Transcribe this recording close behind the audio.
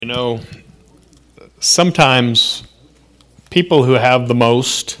know, sometimes people who have the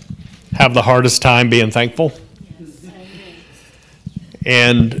most have the hardest time being thankful.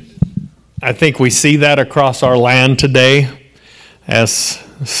 And I think we see that across our land today, as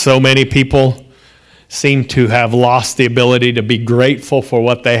so many people seem to have lost the ability to be grateful for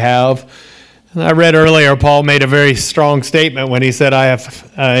what they have. And I read earlier, Paul made a very strong statement when he said, I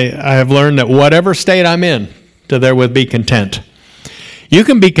have learned that whatever state I'm in, to therewith be content. You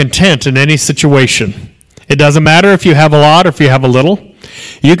can be content in any situation. It doesn't matter if you have a lot or if you have a little.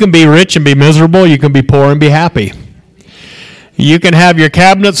 You can be rich and be miserable. You can be poor and be happy. You can have your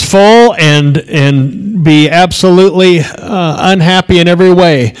cabinets full and be absolutely unhappy in every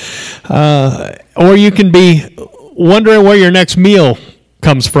way. Or you can be wondering where your next meal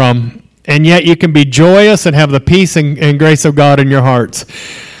comes from, and yet you can be joyous and have the peace and grace of God in your hearts.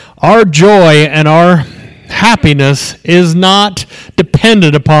 Our joy and our happiness is not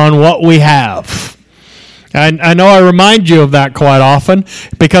dependent upon what we have. I know I remind you of that quite often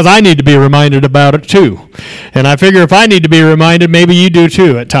because I need to be reminded about it too. And I figure if I need to be reminded, maybe you do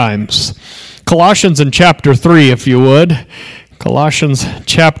too at times. Colossians in chapter 3, if you would. Colossians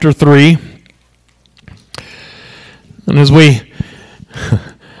chapter 3. And as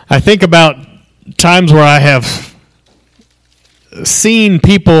I think about times where I have seen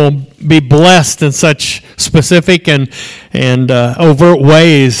people be blessed in such specific and overt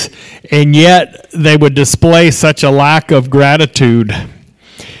ways, and yet they would display such a lack of gratitude.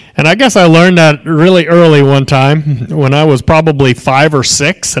 And I guess I learned that really early one time when I was probably 5 or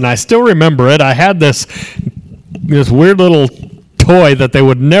 6, and I still remember it. I had this weird little toy that they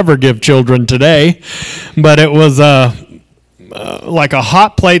would never give children today, but it was like a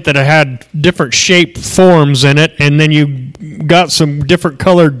hot plate that had different shaped forms in it, and then you got some different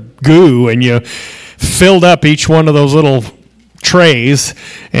colored goo, and you filled up each one of those little trays,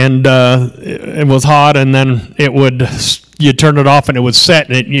 and it was hot, and then you'd turn it off, and it would set,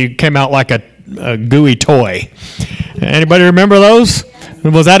 and you came out like a gooey toy. Anybody remember those?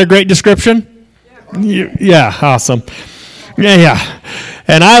 Was that a great description? Yeah, awesome. Yeah.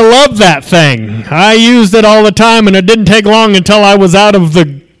 And I loved that thing. I used it all the time, and it didn't take long until I was out of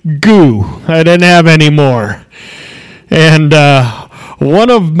the goo. I didn't have any more. And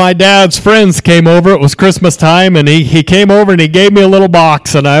one of my dad's friends came over. It was Christmas time, and he came over and he gave me a little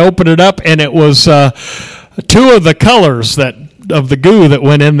box, and I opened it up, and it was 2 of the colors of the goo that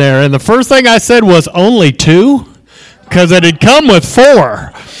went in there. And the first thing I said was, only 2? Because it had come with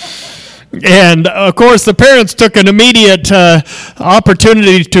 4. And, of course, the parents took an immediate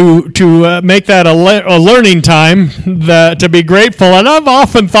opportunity to make that a learning time to be grateful. And I've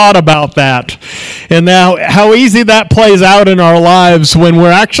often thought about that and now how easy that plays out in our lives when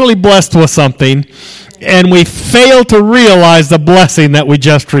we're actually blessed with something and we fail to realize the blessing that we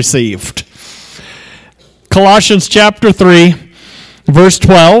just received. Colossians chapter 3, verse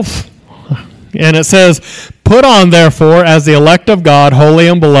 12, and it says, "Put on, therefore, as the elect of God, holy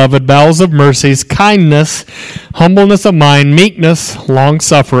and beloved, bowels of mercies, kindness, humbleness of mind, meekness,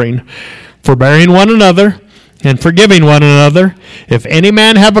 long-suffering, forbearing one another, and forgiving one another. If any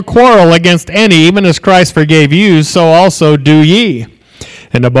man have a quarrel against any, even as Christ forgave you, so also do ye.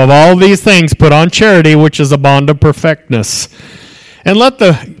 And above all these things put on charity, which is a bond of perfectness. And let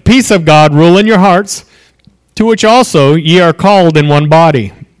the peace of God rule in your hearts, to which also ye are called in one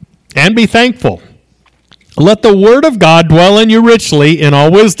body. And be thankful. Let the word of God dwell in you richly in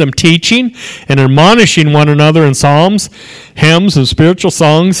all wisdom, teaching and admonishing one another in psalms, hymns, and spiritual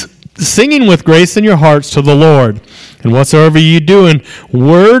songs, singing with grace in your hearts to the Lord. And whatsoever you do in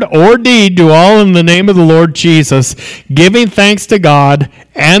word or deed, do all in the name of the Lord Jesus, giving thanks to God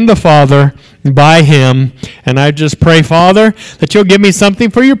and the Father by him." And I just pray, Father, that you'll give me something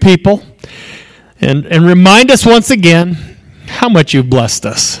for your people and remind us once again how much you've blessed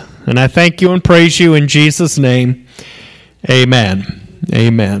us. And I thank you and praise you in Jesus' name. Amen.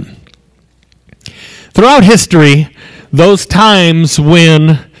 Amen. Throughout history, those times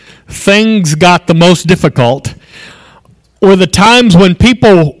when things got the most difficult were the times when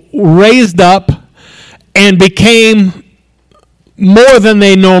people raised up and became more than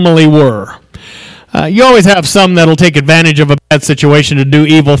they normally were. You always have some that'll take advantage of a bad situation to do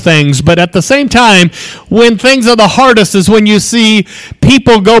evil things, but at the same time, when things are the hardest is when you see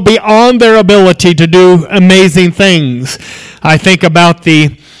people go beyond their ability to do amazing things. I think about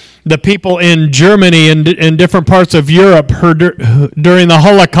the people in Germany and in different parts of Europe who during the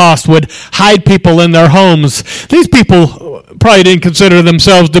Holocaust would hide people in their homes. These people probably didn't consider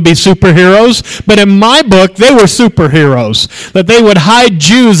themselves to be superheroes, but in my book, they were superheroes. That they would hide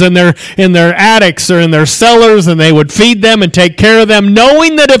Jews in their attics or in their cellars, and they would feed them and take care of them,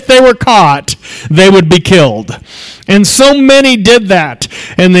 knowing that if they were caught, they would be killed. And so many did that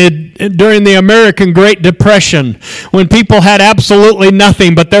during the American Great Depression, when people had absolutely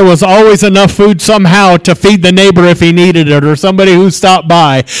nothing, but there was always enough food somehow to feed the neighbor if he needed it, or somebody who stopped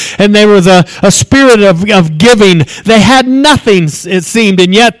by. And there was a spirit of giving. They had nothing, it seemed,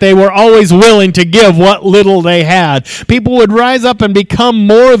 and yet they were always willing to give what little they had. People would rise up and become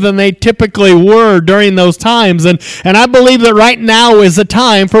more than they typically were during those times. And I believe that right now is a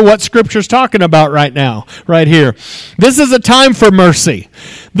time for what Scripture's talking about right now, right here. This is a time for mercy.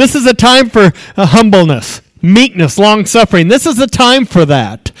 This is a time for humbleness, meekness, long-suffering. This is a time for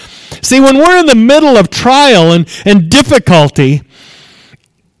that. See, when we're in the middle of trial and difficulty,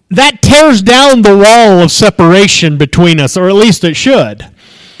 that tears down the wall of separation between us, or at least it should.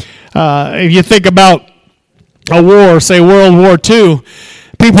 If you think about a war, say World War II,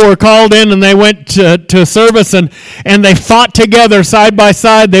 people were called in and they went to service and they fought together side by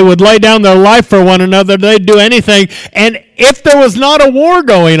side. They would lay down their life for one another. They'd do anything. And if there was not a war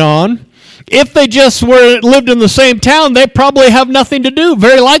going on, if they just lived in the same town, they probably have nothing to do.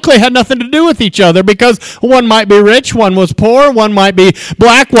 Very likely had nothing to do with each other, because one might be rich, one was poor, one might be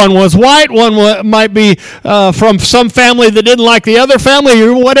black, one was white, one might be from some family that didn't like the other family,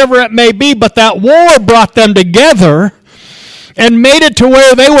 or whatever it may be. But that war brought them together and made it to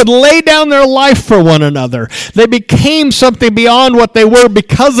where they would lay down their life for one another. They became something beyond what they were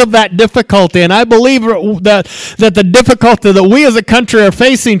because of that difficulty. And I believe that the difficulty that we as a country are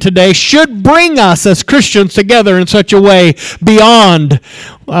facing today should bring us as Christians together in such a way beyond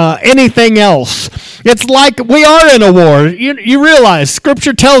anything else. It's like we are in a war. You realize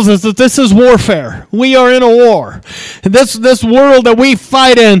Scripture tells us that this is warfare. We are in a war. This world that we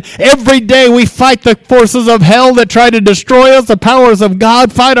fight in, every day we fight the forces of hell that try to destroy us. The powers of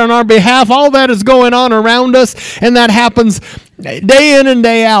God fight on our behalf. All that is going on around us, and that happens day in and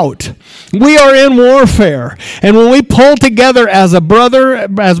day out. We are in warfare. And when we pull together as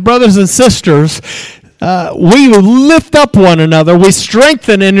brothers and sisters, we lift up one another, we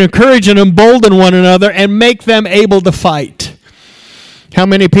strengthen and encourage and embolden one another, and make them able to fight. How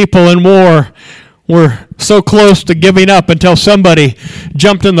many people in war were so close to giving up until somebody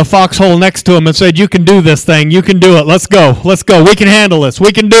jumped in the foxhole next to them and said, "You can do this thing, you can do it, let's go, we can handle this,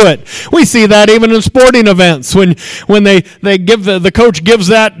 we can do it." We see that even in sporting events when they give the coach gives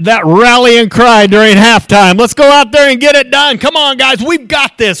that rallying cry during halftime. Let's go out there and get it done. Come on, guys, we've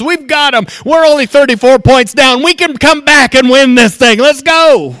got this, we've got them. We're only 34 points down. We can come back and win this thing. Let's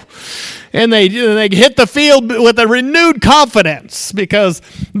go. And they hit the field with a renewed confidence because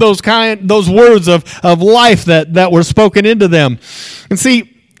those words of life that were spoken into them. And see,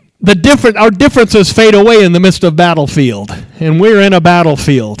 our differences fade away in the midst of battlefield, and we're in a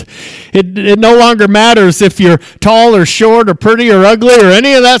battlefield. It no longer matters if you're tall or short or pretty or ugly or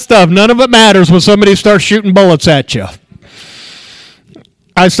any of that stuff. None of it matters when somebody starts shooting bullets at you.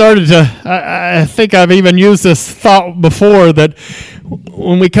 I think I've even used this thought before, that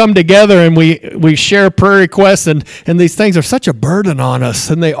when we come together and we share prayer requests, and these things are such a burden on us,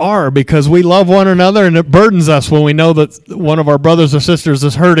 and they are, because we love one another, and it burdens us when we know that one of our brothers or sisters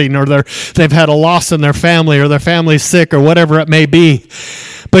is hurting, or they've had a loss in their family, or their family's sick, or whatever it may be.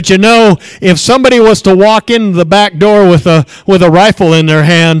 But if somebody was to walk in the back door with a rifle in their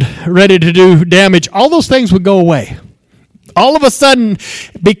hand, ready to do damage, all those things would go away. All of a sudden,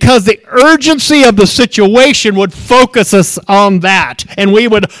 because the urgency of the situation would focus us on that. And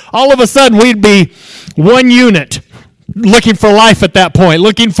all of a sudden, we'd be one unit, looking for life at that point,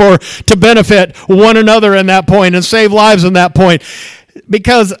 looking to benefit one another in that point and save lives in that point.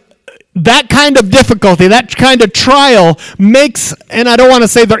 Because that kind of difficulty, that kind of trial makes, and I don't want to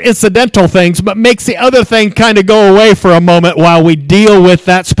say they're incidental things, but makes the other thing kind of go away for a moment while we deal with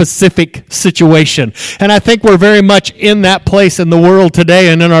that specific situation. And I think we're very much in that place in the world today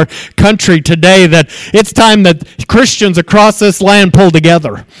and in our country today, that it's time that Christians across this land pull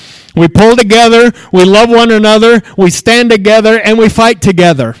together. We pull together, we love one another, we stand together, and we fight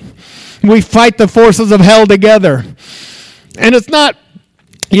together. We fight the forces of hell together. And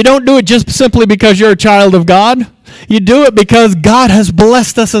you don't do it just simply because you're a child of God. You do it because God has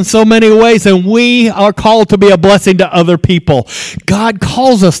blessed us in so many ways, and we are called to be a blessing to other people. God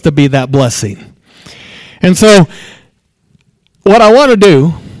calls us to be that blessing. And so, what I want to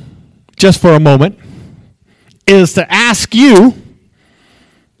do, just for a moment, is to ask you,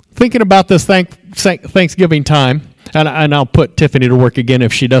 thinking about this Thanksgiving time, and I'll put Tiffany to work again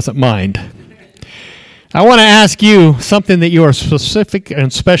if she doesn't mind. I want to ask you something that you are specific and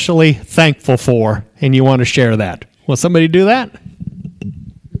especially thankful for, and you want to share that. Will somebody do that?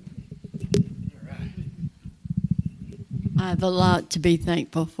 I have a lot to be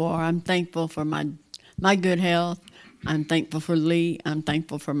thankful for. I'm thankful for my good health. I'm thankful for Lee. I'm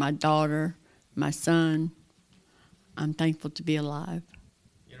thankful for my daughter, my son. I'm thankful to be alive.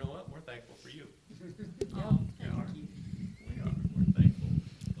 You know what? We're thankful for you. Oh, thank you. We are. We're thankful.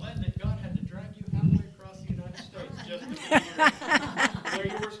 Glad that God had to drag you halfway across the United States just to be where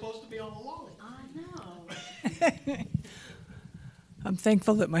you were supposed to be all along. I know. I'm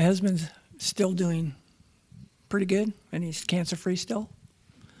thankful that my husband's still doing pretty good, and he's cancer-free still.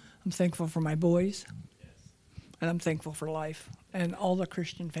 I'm thankful for my boys, and I'm thankful for life and all the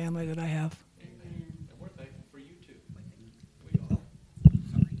Christian family that I have.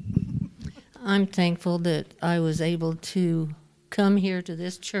 I'm thankful that I was able to come here to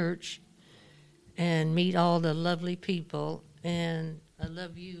this church and meet all the lovely people, and I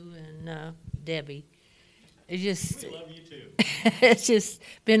love you and Debbie. We love you too. It's just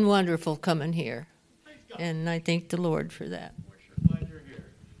been wonderful coming here, and I thank the Lord for that. We're sure glad you're here.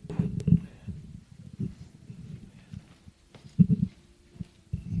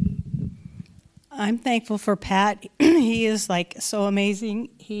 I'm thankful for Pat. He is like so amazing.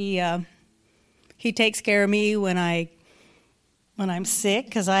 He takes care of me when I'm sick,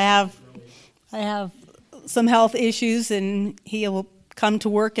 because I have some health issues, and he will come to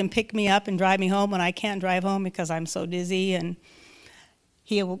work and pick me up and drive me home when I can't drive home because I'm so dizzy. And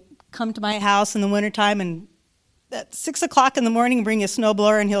he will come to my house in the wintertime and at 6 o'clock in the morning bring a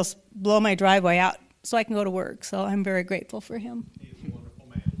snowblower, and he'll blow my driveway out so I can go to work. So I'm very grateful for him. He's a wonderful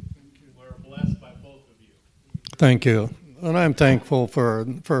man. We're blessed by both of you. Thank you. And I'm thankful for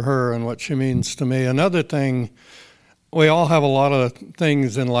her and what she means to me. Another thing, we all have a lot of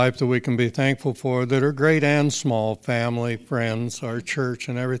things in life that we can be thankful for that are great and small, family, friends, our church,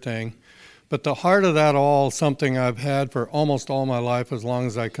 and everything. But the heart of that all, something I've had for almost all my life, as long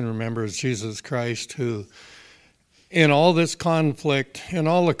as I can remember, is Jesus Christ, who, in all this conflict, in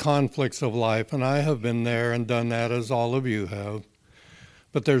all the conflicts of life, and I have been there and done that as all of you have,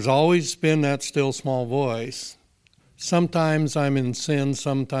 but there's always been that still small voice. Sometimes I'm in sin,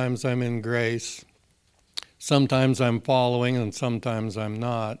 sometimes I'm in grace. Sometimes I'm following and sometimes I'm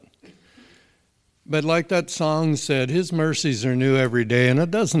not. But like that song said, His mercies are new every day, and it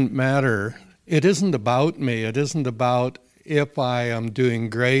doesn't matter. It isn't about me. It isn't about if I am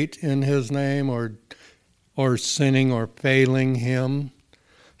doing great in His name or sinning or failing Him.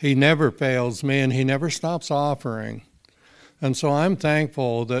 He never fails me, and He never stops offering. And so I'm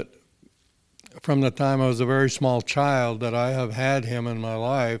thankful that from the time I was a very small child that I have had Him in my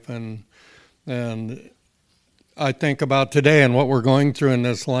life, and I think about today and what we're going through in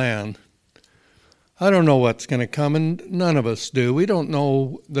this land. I don't know what's going to come, and none of us do. We don't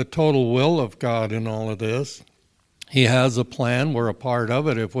know the total will of God in all of this. He has a plan. We're a part of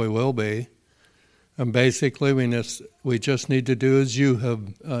it if we will be. And basically, we just need to do as you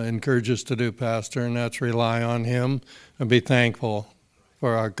have encouraged us to do, Pastor, and that's rely on Him and be thankful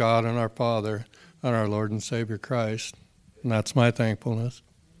for our God and our Father and our Lord and Savior Christ. And that's my thankfulness.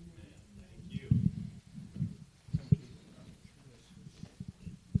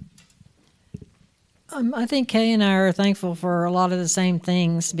 I think Kay and I are thankful for a lot of the same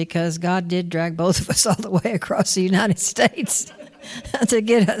things, because God did drag both of us all the way across the United States to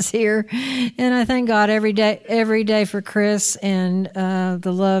get us here. And I thank God every day for Chris and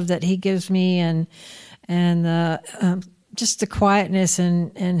the love that he gives me, and just the quietness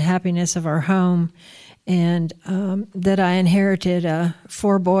and happiness of our home, and that I inherited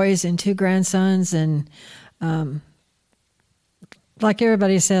 4 boys and 2 grandsons. And like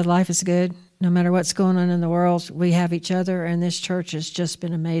everybody said, life is good. No matter what's going on in the world, we have each other, and this church has just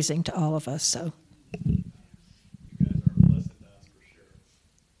been amazing to all of us. So, You guys are a blessing to us for sure.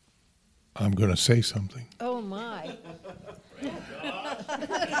 I'm going to say something. oh my!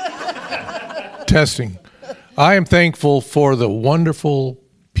 Testing. I am thankful for the wonderful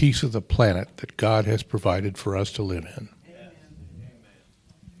piece of the planet that God has provided for us to live in.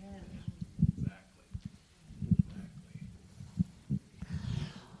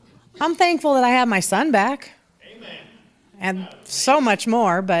 I'm thankful that I have my son back. Amen. And so much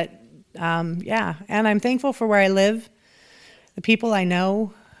more, but yeah. And I'm thankful for where I live. The people I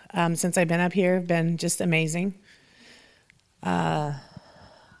know since I've been up here have been just amazing.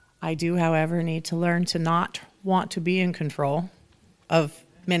 I do, however, need to learn to not want to be in control of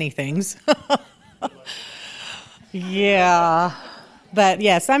many things. Yeah. But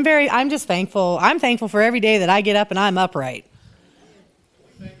yes, I'm just thankful. I'm thankful for every day that I get up and I'm upright.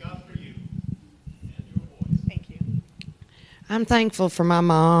 Thank God for you and your I'm thankful for my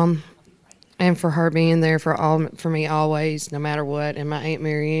mom and for her being there for me always, no matter what, and my Aunt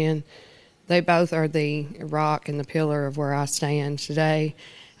Mary Ann. They both are the rock and the pillar of where I stand today.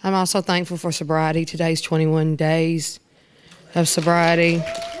 I'm also thankful for sobriety. Today's 21 days of sobriety.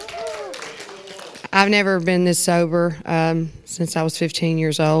 I've never been this sober since I was 15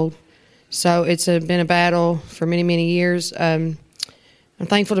 years old. So it's been a battle for many, many years. I'm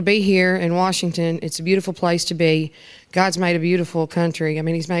thankful to be here in Washington. It's a beautiful place to be. God's made a beautiful country. I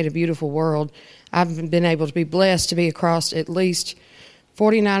mean, He's made a beautiful world. I've been able to be blessed to be across at least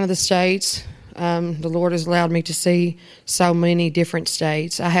 49 of the states. The Lord has allowed me to see so many different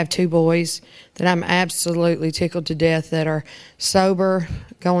states. I have 2 boys that I'm absolutely tickled to death that are sober,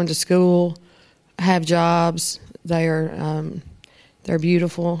 going to school, have jobs. They're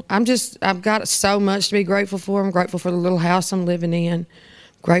beautiful. I've got so much to be grateful for. I'm grateful for the little house I'm living in.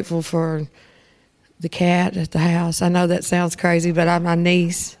 Grateful for the cat at the house. I know that sounds crazy, but my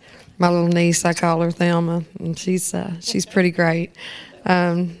niece, my little niece, I call her Thelma, and she's pretty great.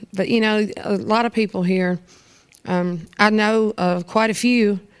 But you know, a lot of people here, I know of quite a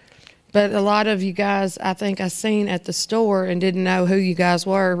few, but a lot of you guys I think I seen at the store and didn't know who you guys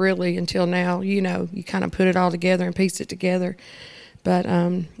were really until now. You know, you kind of put it all together and piece it together. But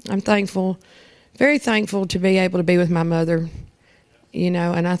I'm thankful, very thankful to be able to be with my mother, you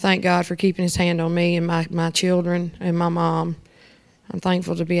know, and I thank God for keeping His hand on me and my children and my mom. I'm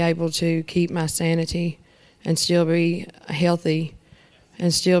thankful to be able to keep my sanity and still be healthy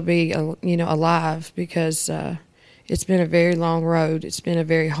and still be, alive, because it's been a very long road. It's been a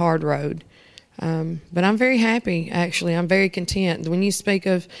very hard road. But I'm very happy, actually. I'm very content. When you speak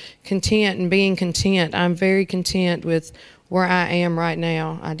of content and being content, I'm very content with where I am right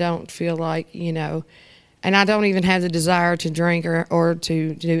now. I don't feel like, and I don't even have the desire to drink or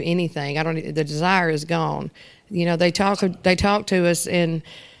to do anything. The desire is gone. You know, they talk to us in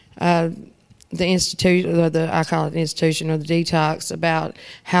the institute, or I call it the institution or the detox, about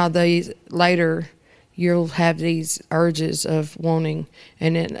how later you'll have these urges of wanting,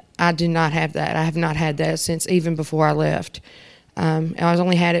 and I do not have that. I have not had that since even before I left. I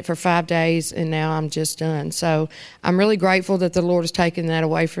only had it for 5 days, and now I'm just done. So I'm really grateful that the Lord has taken that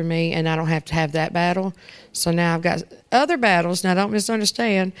away from me, and I don't have to have that battle. So now I've got other battles. Now, don't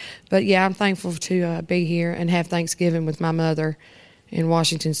misunderstand, but yeah, I'm thankful to be here and have Thanksgiving with my mother in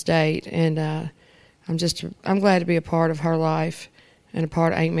Washington State, and I'm glad to be a part of her life and a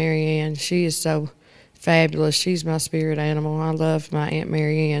part of Aunt Mary Ann. She is so fabulous. She's my spirit animal. I love my Aunt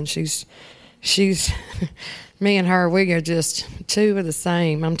Mary Ann. She's me and her, we are just two of the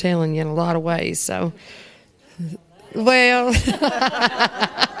same, I'm telling you, in a lot of ways. So, well,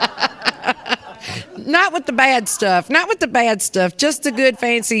 not with the bad stuff, just the good,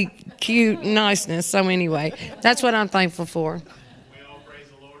 fancy, cute niceness. So anyway, that's what I'm thankful for. We all praise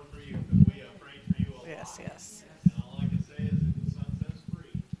the Lord for you, because we have prayed for you a lot. Yes. And all I can say is if the Son sets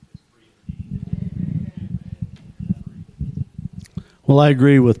free, it's free. Well, I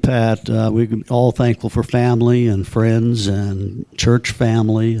agree with Pat. We're all thankful for family and friends and church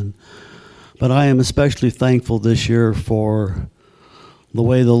family, but I am especially thankful this year for the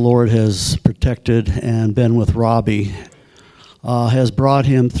way the Lord has protected and been with Robbie. Has brought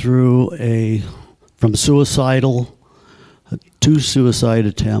him through from suicidal 2 suicide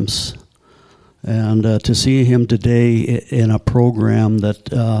attempts, and to see him today in a program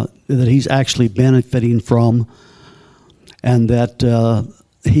that he's actually benefiting from, and that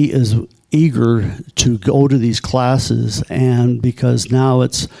he is eager to go to these classes, and because now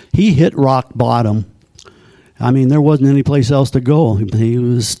he hit rock bottom. I mean, there wasn't any place else to go. He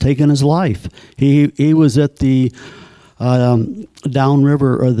was taking his life. He was at the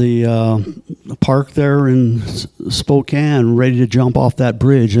downriver, or the park there in Spokane, ready to jump off that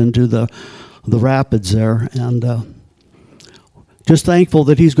bridge into the rapids there, and just thankful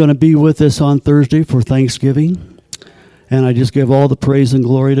that he's going to be with us on Thursday for Thanksgiving, and I just give all the praise and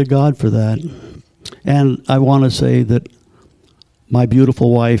glory to God for that. And I want to say that my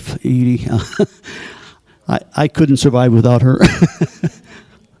beautiful wife, Edie, I couldn't survive without her,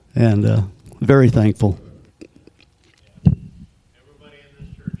 and very thankful. Everybody in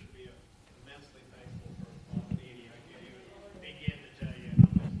this church should be immensely thankful for Mom Edie. I can't even begin to tell you how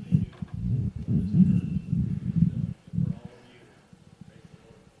much they do for this church and for all of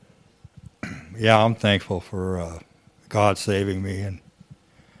you. Yeah, I'm thankful for God saving me and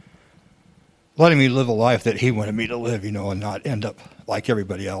letting me live a life that He wanted me to live, and not end up like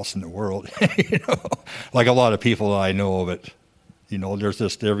everybody else in the world, like a lot of people I know of it. There's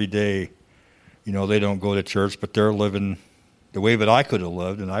just every day, they don't go to church, but they're living the way that I could have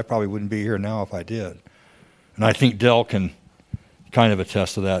lived, and I probably wouldn't be here now if I did. And I think Dell can kind of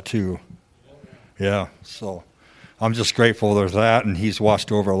attest to that too. Yeah, so I'm just grateful there's that, and he's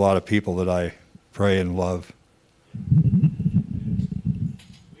watched over a lot of people that I pray and love.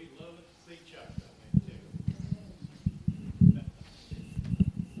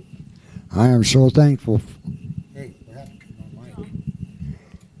 I am so thankful. Hey, what happened to my mic?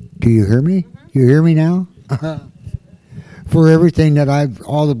 Do you hear me? You hear me now? For everything that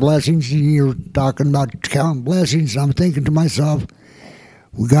all the blessings, you're talking about counting blessings, I'm thinking to myself,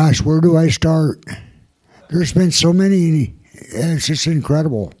 well, gosh, where do I start? There's been so many, it's just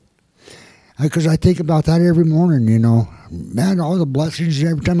incredible. Because I think about that every morning, Man, all the blessings,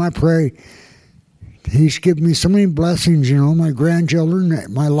 every time I pray, He's given me so many blessings, my grandchildren,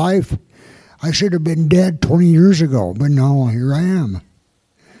 my life. I should have been dead 20 years ago, but no, here I am.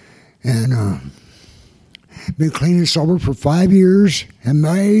 And been clean and sober for 5 years.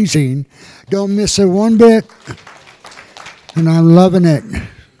 Amazing. Don't miss it one bit. And I'm loving it. What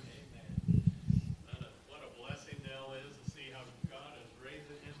a blessing Dale is to see how God is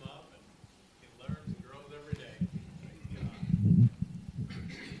raising him up, and he learns and grows every day.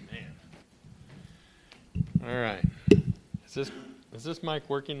 Man. All right. Is this mic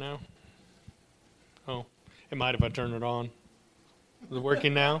working now? Oh, it might if I turn it on. Is it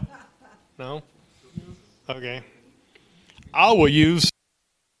working now? No? Okay. I will use.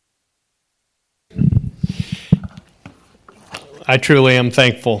 I truly am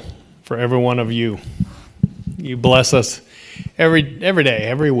thankful for every one of you. You bless us every day,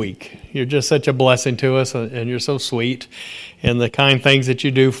 every week. You're just such a blessing to us, and you're so sweet. And the kind things that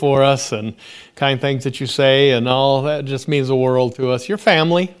you do for us, and kind things that you say, and all that just means the world to us. You're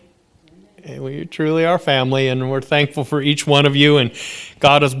family. And we truly are family, and we're thankful for each one of you. And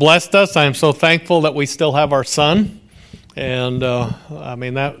God has blessed us. I am so thankful that we still have our son. And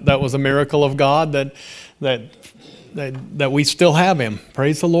that was a miracle of God that we still have him.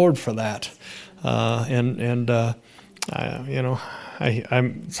 Praise the Lord for that.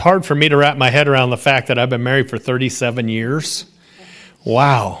 It's hard for me to wrap my head around the fact that I've been married for 37 years.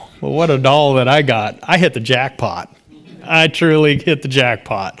 Wow. Well, what a doll that I got. I hit the jackpot. I truly hit the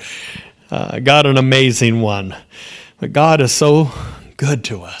jackpot. Got an amazing one. But God is so good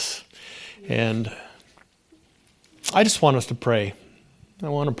to us. And I just want us to pray. I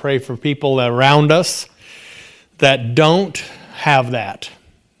want to pray for people around us that don't have that.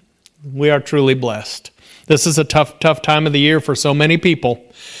 We are truly blessed. This is a tough time of the year for so many people.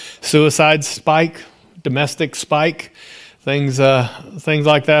 Suicide spike, domestic spike, things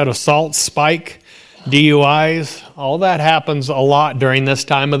like that, assault spike, DUIs, all that happens a lot during this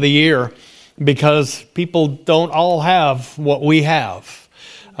time of the year because people don't all have what we have.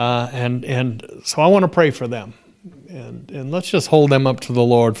 And so I want to pray for them. And let's just hold them up to the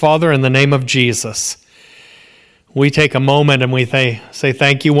Lord. Father, in the name of Jesus, we take a moment and we say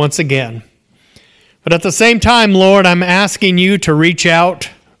thank you once again. But at the same time, Lord, I'm asking you to reach out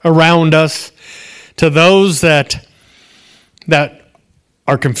around us to those that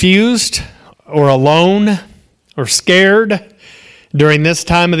are confused or alone or scared during this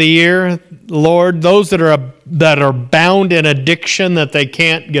time of the year. Lord, those that are bound in addiction that they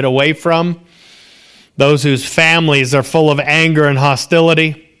can't get away from, those whose families are full of anger and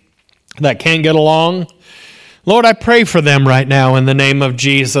hostility that can't get along. Lord, I pray for them right now in the name of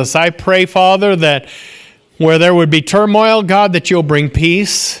Jesus. I pray, Father, that where there would be turmoil, God, that you'll bring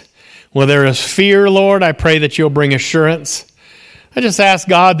peace. Where there is fear, Lord, I pray that you'll bring assurance. I just ask,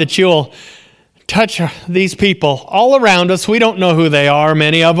 God, that you'll touch these people all around us. We don't know who they are,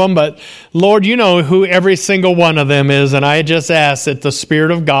 many of them, but Lord, you know who every single one of them is, and I just ask that the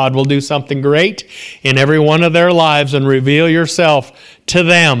Spirit of God will do something great in every one of their lives and reveal yourself to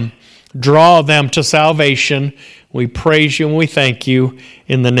them. Draw them to salvation. We praise you and we thank you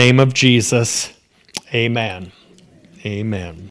in the name of Jesus. Amen. Amen.